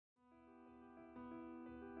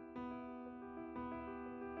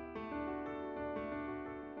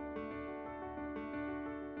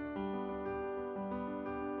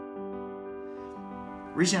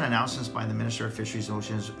Recent announcements by the Minister of Fisheries and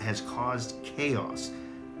Oceans has caused chaos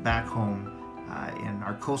back home in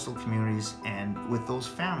our coastal communities and with those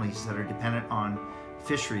families that are dependent on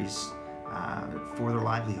fisheries for their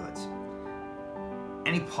livelihoods.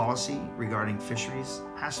 Any policy regarding fisheries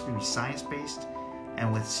has to be science-based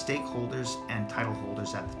and with stakeholders and title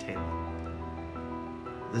holders at the table.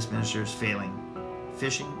 This minister is failing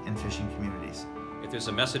fishing and fishing communities. If there's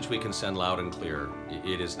a message we can send loud and clear,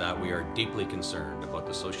 it is that we are deeply concerned about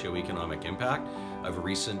the socioeconomic impact of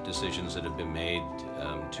recent decisions that have been made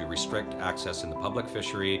to restrict access in the public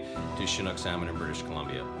fishery to Chinook salmon in British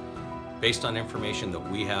Columbia. Based on information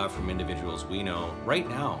that we have from individuals we know, right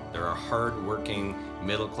now there are hard-working,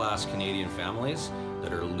 middle-class Canadian families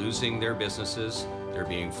that are losing their businesses, they're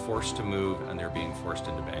being forced to move, and they're being forced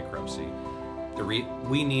into bankruptcy.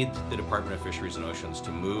 We need the Department of Fisheries and Oceans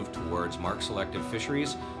to move towards mark-selective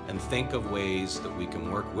fisheries and think of ways that we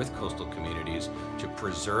can work with coastal communities to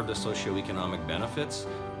preserve the socioeconomic benefits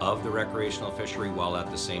of the recreational fishery while at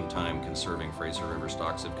the same time conserving Fraser River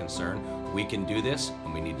stocks of concern. We can do this,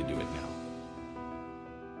 and we need to do it now.